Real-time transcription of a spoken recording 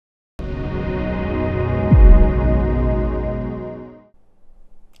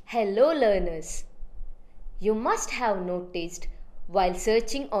Hello learners! You must have noticed while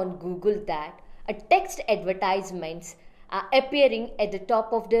searching on Google that a text advertisements are appearing at the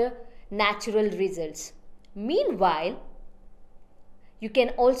top of the natural results. Meanwhile, you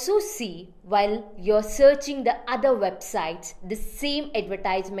can also see while you're searching the other websites, the same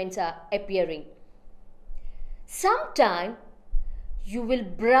advertisements are appearing. Sometime you will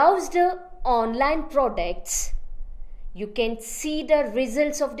browse the online products. You can see the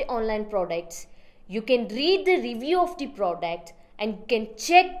results of the online products. You can read the review of the product and you can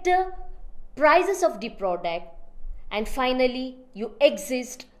check the prices of the product, and finally you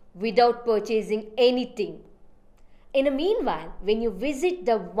exist without purchasing anything. In the meanwhile, when you visit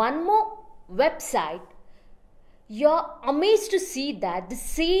the one more website, you're amazed to see that the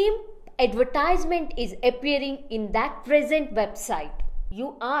same advertisement is appearing in that present website.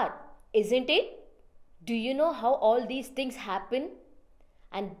 You are, isn't it? Do you know how all these things happen?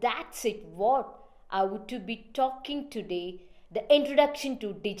 And that's it what I would to be talking today, the introduction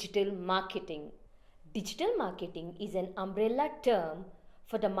to digital marketing. Digital marketing is an umbrella term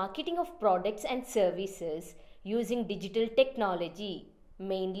for the marketing of products and services using digital technology,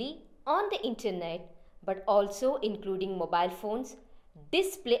 mainly on the internet, but also including mobile phones,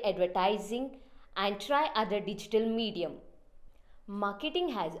 display advertising, and try other digital medium. Marketing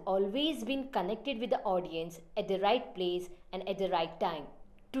has always been connected with the audience at the right place and at the right time.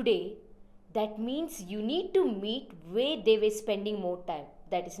 Today, that means you need to meet where they were spending more time.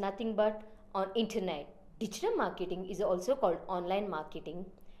 That is nothing but on internet. Digital marketing is also called online marketing.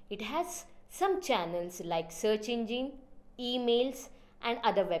 It has some channels like search engine, emails, and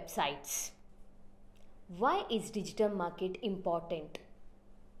other websites. Why is digital market important?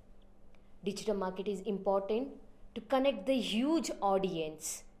 Digital market is important to connect the huge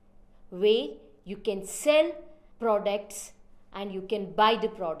audience where you can sell products and you can buy the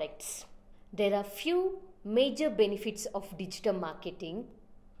products. There are few major benefits of digital marketing.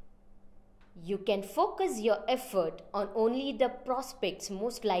 You can focus your effort on only the prospects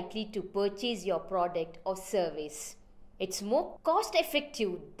most likely to purchase your product or service. It's more cost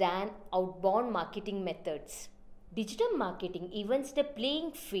effective than outbound marketing methods. Digital marketing evens the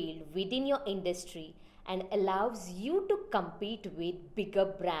playing field within your industry and allows you to compete with bigger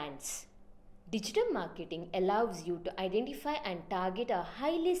brands. Digital marketing allows you to identify and target a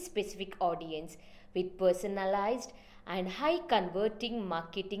highly specific audience with personalized and high converting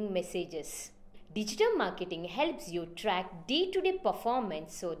marketing messages. Digital marketing helps you track day-to-day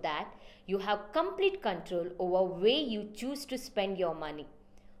performance so that you have complete control over where you choose to spend your money.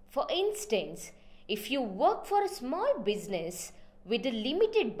 For instance, if you work for a small business with a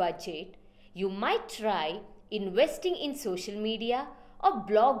limited budget, you might try investing in social media or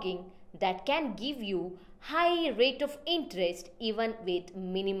blogging that can give you high rate of interest even with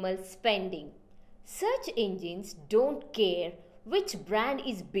minimal spending. Search engines don't care which brand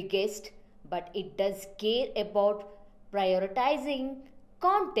is biggest, but it does care about prioritizing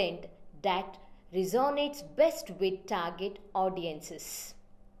content that resonates best with target audiences.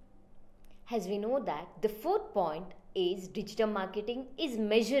 As we know that the fourth point is digital marketing is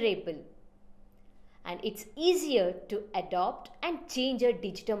measurable, and it's easier to adopt and change your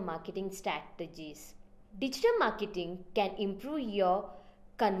digital marketing strategies. Digital marketing can improve your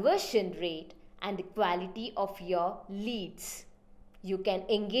conversion rate and the quality of your leads. You can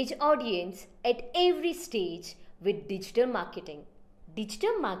engage audience at every stage with digital marketing.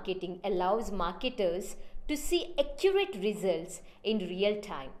 Digital marketing allows marketers to see accurate results in real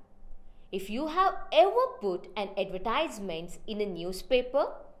time. If you have ever put an advertisement in a newspaper,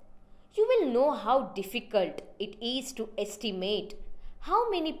 you will know how difficult it is to estimate how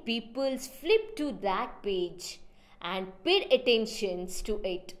many people flip to that page and paid attention to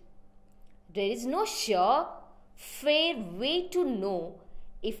it. There is no sure, fair way to know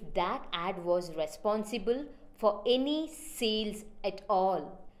if that ad was responsible for any sales at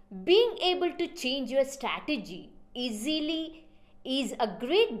all. Being able to change your strategy easily is a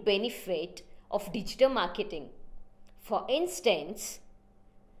great benefit of digital marketing. For instance,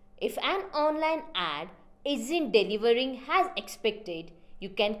 if an online ad isn't delivering as expected, you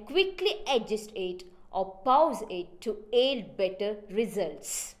can quickly adjust it or pause it to yield better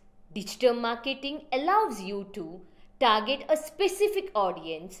results. Digital marketing allows you to target a specific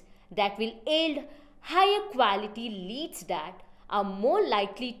audience that will yield higher quality leads that are more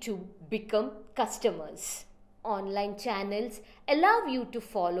likely to become customers. Online channels allow you to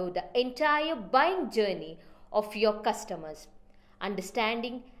follow the entire buying journey of your customers.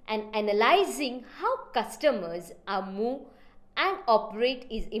 Understanding and analyzing how customers are move and operate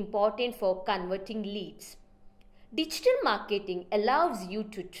is important for converting leads. Digital marketing allows you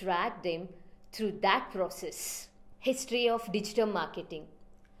to track them through that process. History of digital marketing.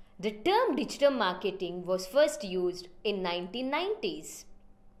 The term digital marketing was first used in 1990s.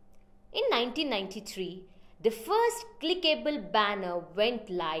 In 1993, the first clickable banner went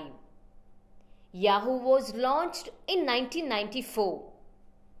live. Yahoo was launched in 1994.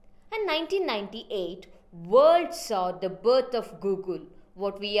 And 1998, world saw the birth of Google,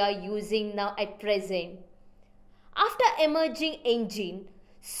 what we are using now at present. After emerging engine,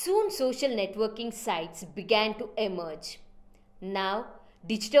 soon social networking sites began to emerge. Now,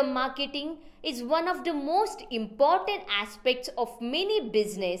 digital marketing is one of the most important aspects of many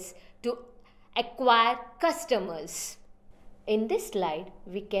business to acquire customers. In this slide,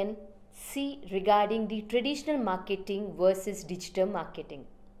 we can see regarding the traditional marketing versus digital marketing.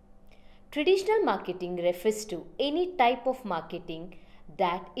 Traditional marketing refers to any type of marketing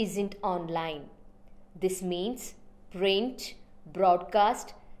that isn't online. This means print,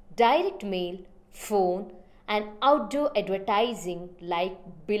 broadcast, direct mail, phone, and outdoor advertising like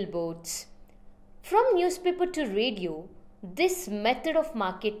billboards. From newspaper to radio, this method of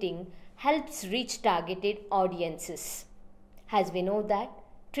marketing helps reach targeted audiences. As we know that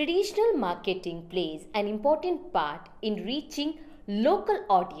traditional marketing plays an important part in reaching local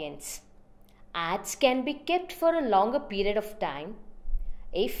audience. Ads can be kept for a longer period of time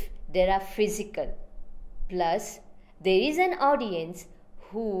if they are physical. Plus, there is an audience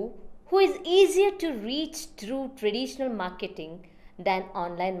who is easier to reach through traditional marketing than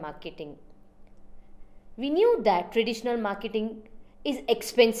online marketing. We knew that traditional marketing is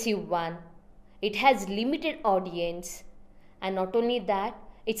expensive one. It has limited audience, and not only that,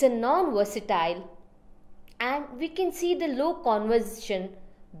 it's a non-versatile, and we can see the low conversion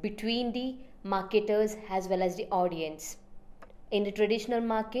between the marketers as well as the audience. In the traditional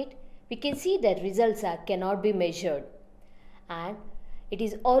market, we can see that results cannot be measured, and it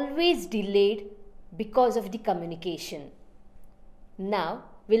is always delayed because of the communication. Now,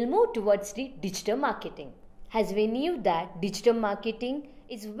 we'll move towards the digital marketing. As we knew that digital marketing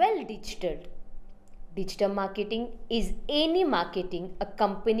is well digital. Digital marketing is any marketing a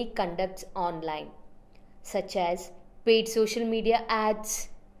company conducts online, such as paid social media ads,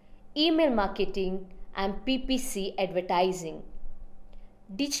 email marketing, and PPC advertising.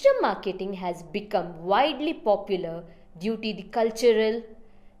 Digital marketing has become widely popular due to the cultural,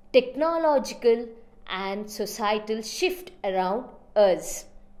 technological, and societal shift around us.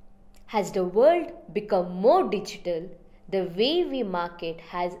 As the world become more digital, the way we market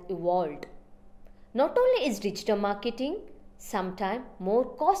has evolved. Not only is digital marketing sometimes more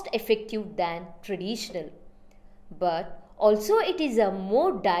cost effective than traditional, but also it is a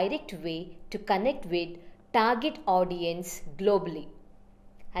more direct way to connect with target audience globally.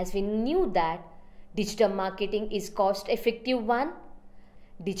 As we knew that digital marketing is cost effective one,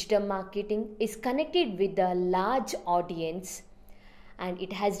 digital marketing is connected with a large audience, and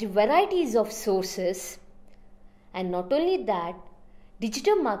it has the varieties of sources. And not only that,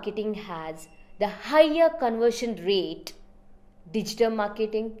 digital marketing has the higher conversion rate. Digital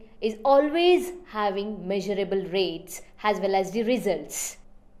marketing is always having measurable rates as well as the results.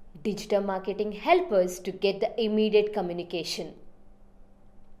 Digital marketing helps us to get the immediate communication.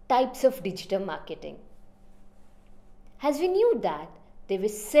 Types of digital marketing. As we knew that there were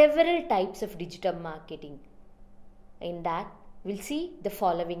several types of digital marketing. In that, we'll see the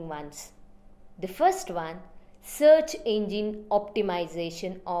following ones. The first one, search engine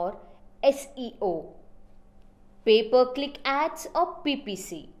optimization or SEO, pay-per-click ads or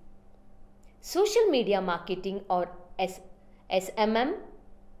PPC, social media marketing or SMM,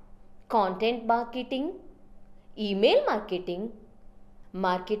 content marketing, email marketing,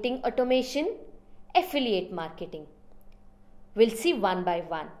 marketing automation, affiliate marketing. We'll see one by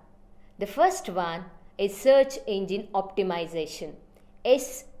one. The first one is search engine optimization,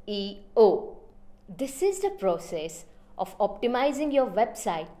 SEO. This is the process of optimizing your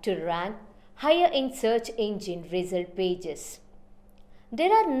website to rank higher in search engine result pages.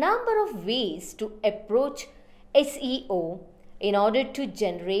 There are a number of ways to approach SEO in order to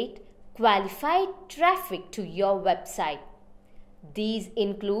generate qualified traffic to your website. These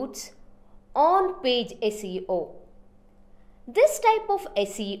includes on-page SEO. This type of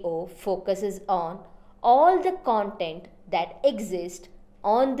SEO focuses on all the content that exists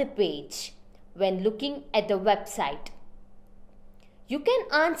on the page when looking at the website. You can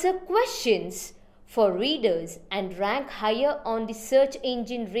answer questions for readers and rank higher on the search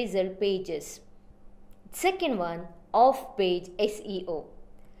engine result pages. Second one, off-page SEO.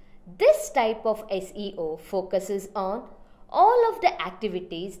 This type of SEO focuses on all of the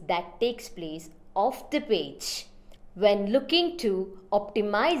activities that takes place off the page when looking to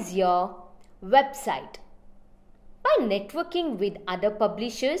optimize your website. By networking with other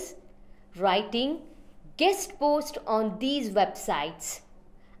publishers, writing guest posts on these websites,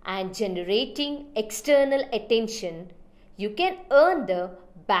 and generating external attention, you can earn the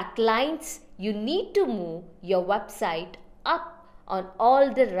backlinks you need to move your website up on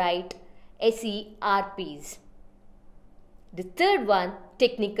all the right SERPs. The third one,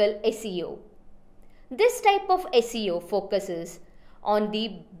 technical SEO. This type of SEO focuses on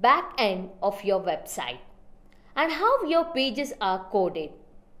the back end of your website and how your pages are coded.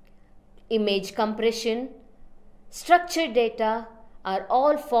 Image compression, structured data are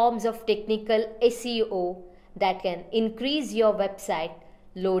all forms of technical SEO that can increase your website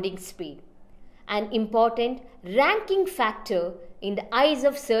loading speed, an important ranking factor in the eyes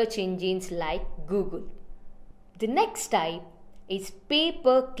of search engines like Google. The next type is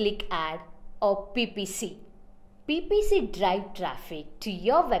pay-per-click ad or PPC. PPC drive traffic to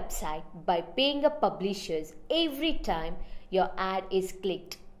your website by paying a publishers every time your ad is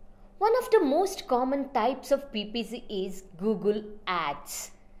clicked. One of the most common types of PPC is Google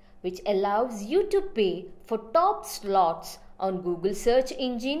Ads, which allows you to pay for top slots on Google search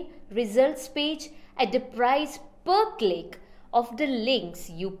engine results page at the price per click of the links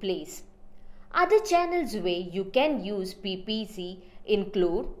you place. Other channels where you can use PPC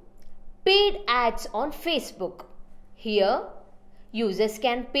include paid ads on Facebook. Here, users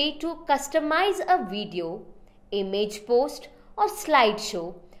can pay to customize a video, image post or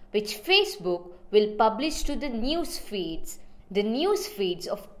slideshow which Facebook will publish to the news feeds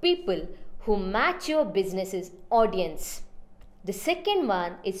of people who match your business's audience. The second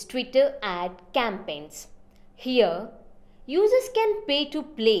one is Twitter ad campaigns. Here, users can pay to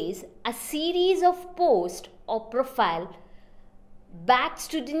place a series of posts or profile backs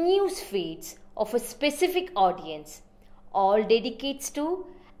to the news feeds of a specific audience, all dedicates to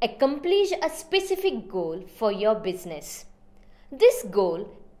accomplish a specific goal for your business. This goal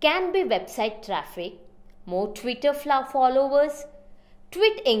can be website traffic, more Twitter followers,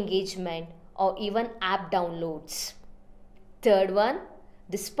 tweet engagement, or even app downloads. Third one,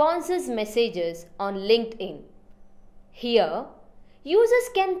 the sponsors messages on LinkedIn. Here, users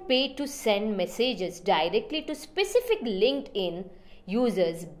can pay to send messages directly to specific LinkedIn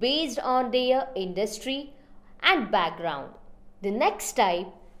users based on their industry and background. The next type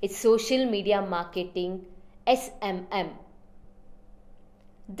is social media marketing, SMM.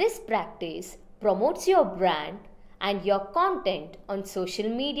 This practice promotes your brand and your content on social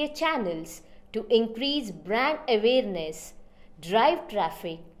media channels to increase brand awareness, drive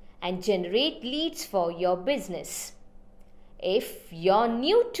traffic, and generate leads for your business. If you're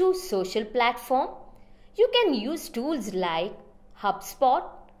new to social platform, you can use tools like HubSpot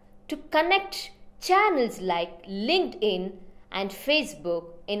to connect channels like LinkedIn and Facebook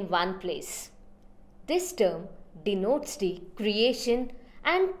in one place. This term denotes the creation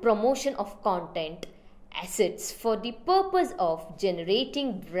and promotion of content assets for the purpose of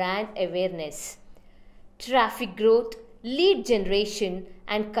generating brand awareness, traffic growth, lead generation,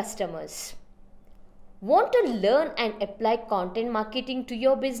 and customers. Want to learn and apply content marketing to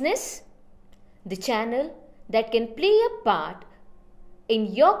your business? The channel that can play a part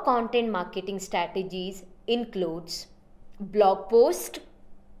in your content marketing strategies includes blog post.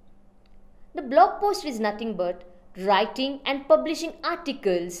 The blog post is nothing but writing and publishing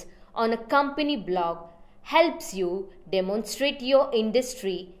articles on a company blog helps you demonstrate your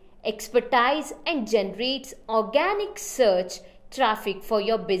industry expertise and generates organic search traffic for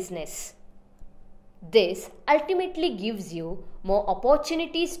your business. This ultimately gives you more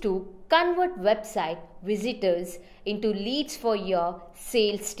opportunities to convert website visitors into leads for your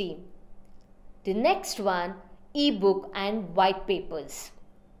sales team. The next one, ebook and white papers.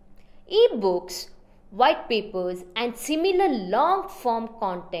 Ebooks, white papers, and similar long form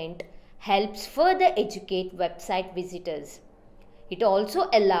content helps further educate website visitors. It also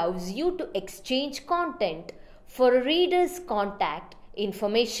allows you to exchange content for a reader's contact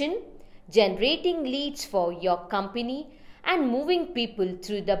information, generating leads for your company and moving people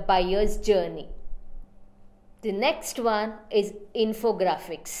through the buyer's journey. The next one is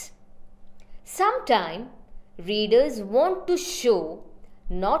infographics. Sometimes readers want to show,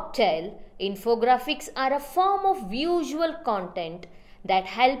 not tell. Infographics are a form of visual content that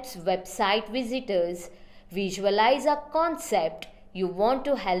helps website visitors visualize a concept you want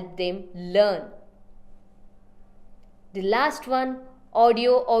to help them learn. The last one,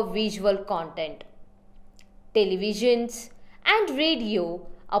 audio or visual content. Televisions and radio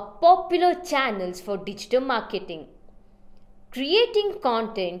are popular channels for digital marketing. Creating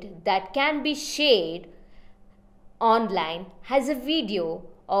content that can be shared online as a video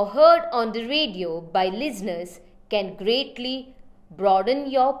or heard on the radio by listeners can greatly broaden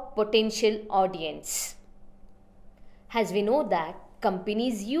your potential audience. As we know that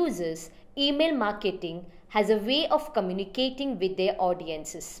companies uses email marketing as a way of communicating with their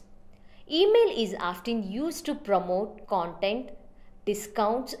audiences. Email is often used to promote content,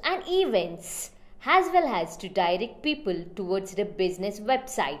 discounts and events, as well as to direct people towards the business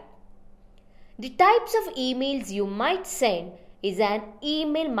website. The types of emails you might send is an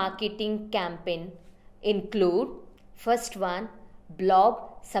email marketing campaign include: first one,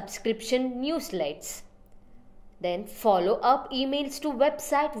 blog subscription newsletters, then follow-up emails to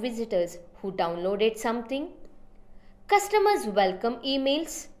website visitors who downloaded something, customers welcome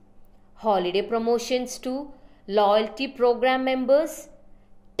emails, holiday promotions to loyalty program members,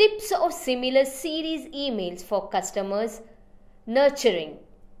 tips or similar series emails for customers nurturing.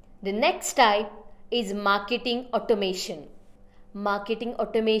 The next type is marketing automation. Marketing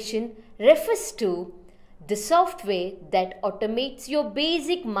automation refers to the software that automates your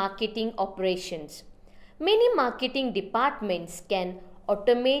basic marketing operations. Many marketing departments can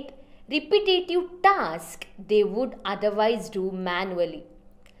automate repetitive tasks they would otherwise do manually,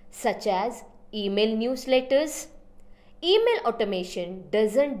 such as email newsletters. Email automation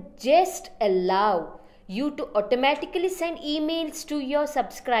doesn't just allow you to automatically send emails to your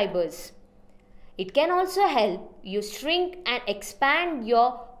subscribers. It can also help you shrink and expand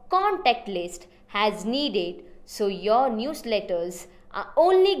your contact list as needed, so your newsletters are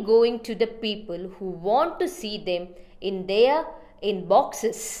only going to the people who want to see them in their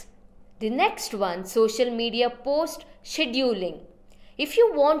inboxes. The next one, social media post scheduling. If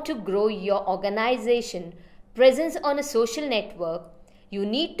you want to grow your organization presence on a social network, you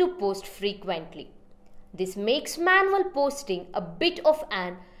need to post frequently. This makes manual posting a bit of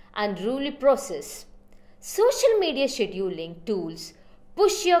an unruly process. Social media scheduling tools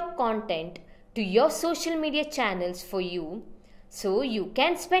push your content to your social media channels for you, so you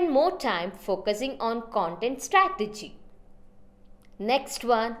can spend more time focusing on content strategy. Next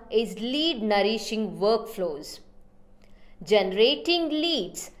one is lead nourishing workflows. Generating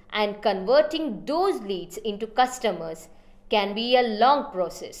leads and converting those leads into customers can be a long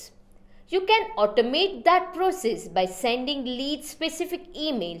process. You can automate that process by sending lead-specific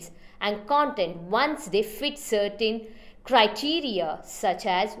emails and content once they fit certain criteria, such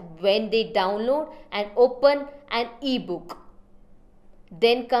as when they download and open an ebook.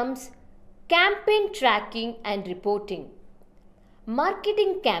 Then comes campaign tracking and reporting.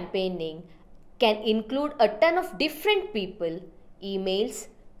 Marketing campaigning can include a ton of different people, emails,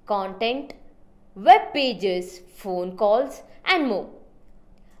 content, web pages, phone calls, and more.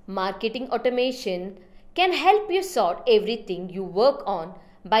 Marketing automation can help you sort everything you work on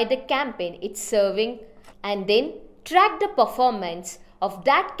by the campaign it's serving and then track the performance of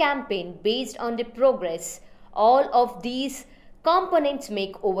that campaign based on the progress all of these components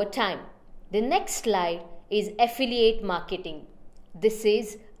make over time. The next slide is affiliate marketing. This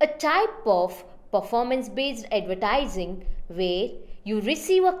is a type of performance-based advertising where you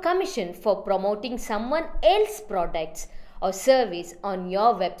receive a commission for promoting someone else's products or service on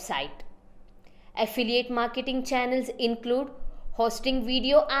your website. Affiliate marketing channels include hosting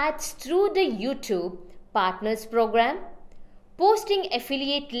video ads through the YouTube Partners program, posting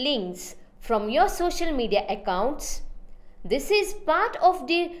affiliate links from your social media accounts. This is part of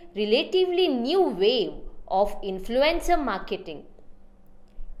the relatively new wave of influencer marketing.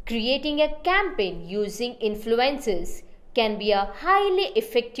 Creating a campaign using influencers can be a highly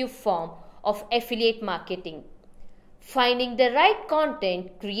effective form of affiliate marketing. Finding the right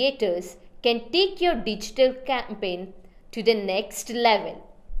content creators can take your digital campaign to the next level.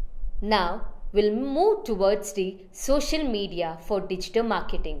 Now, we'll move towards the social media for digital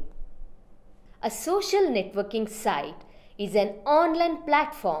marketing. A social networking site is an online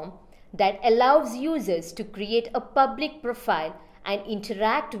platform that allows users to create a public profile and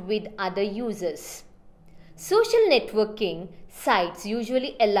interact with other users. Social networking sites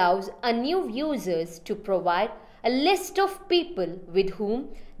usually allows a new users to provide a list of people with whom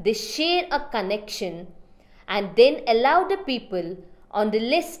they share a connection and then allow the people on the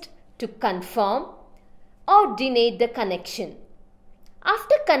list to confirm or deny the connection.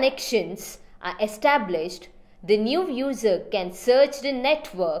 After connections are established, the new user can search the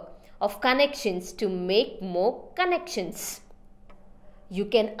network of connections to make more connections. You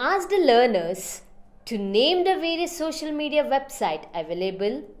can ask the learners to name the various social media websites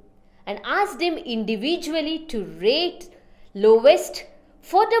available and ask them individually to rate lowest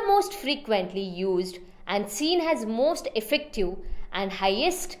for the most frequently used and seen as most effective and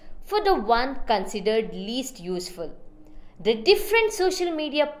highest for the one considered least useful, the different social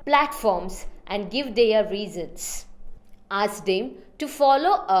media platforms, and give their reasons. Ask them to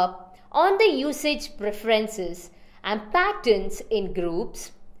follow up on the usage preferences and patterns in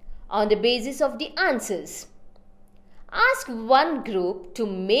groups on the basis of the answers. Ask one group to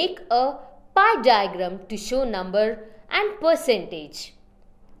make a pie diagram to show number and percentage.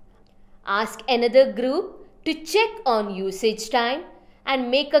 Ask another group to check on usage time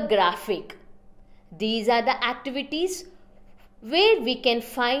and make a graphic. These are the activities where we can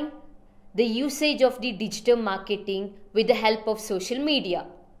find the usage of the digital marketing with the help of social media.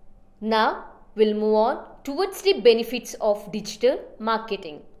 Now we'll move on towards the benefits of digital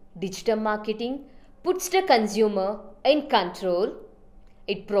marketing. Digital marketing puts the consumer in control.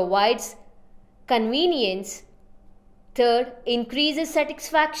 It provides convenience. Third, increases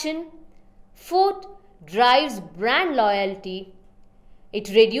satisfaction. Fourth, drives brand loyalty. It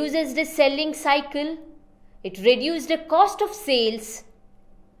reduces the selling cycle. It reduces the cost of sales.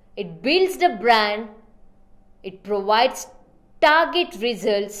 It builds the brand. It provides target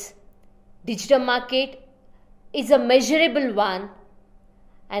results. Digital market is a measurable one,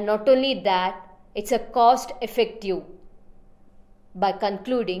 and not only that, it's a cost effective. By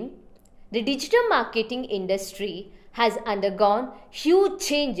concluding, the digital marketing industry has undergone huge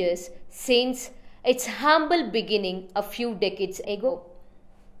changes since its humble beginning a few decades ago.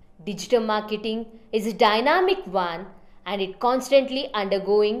 Digital marketing is a dynamic one and it constantly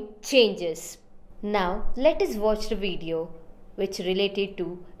undergoing changes. Now let us watch the video which related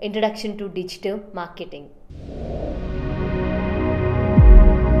to Introduction to Digital Marketing.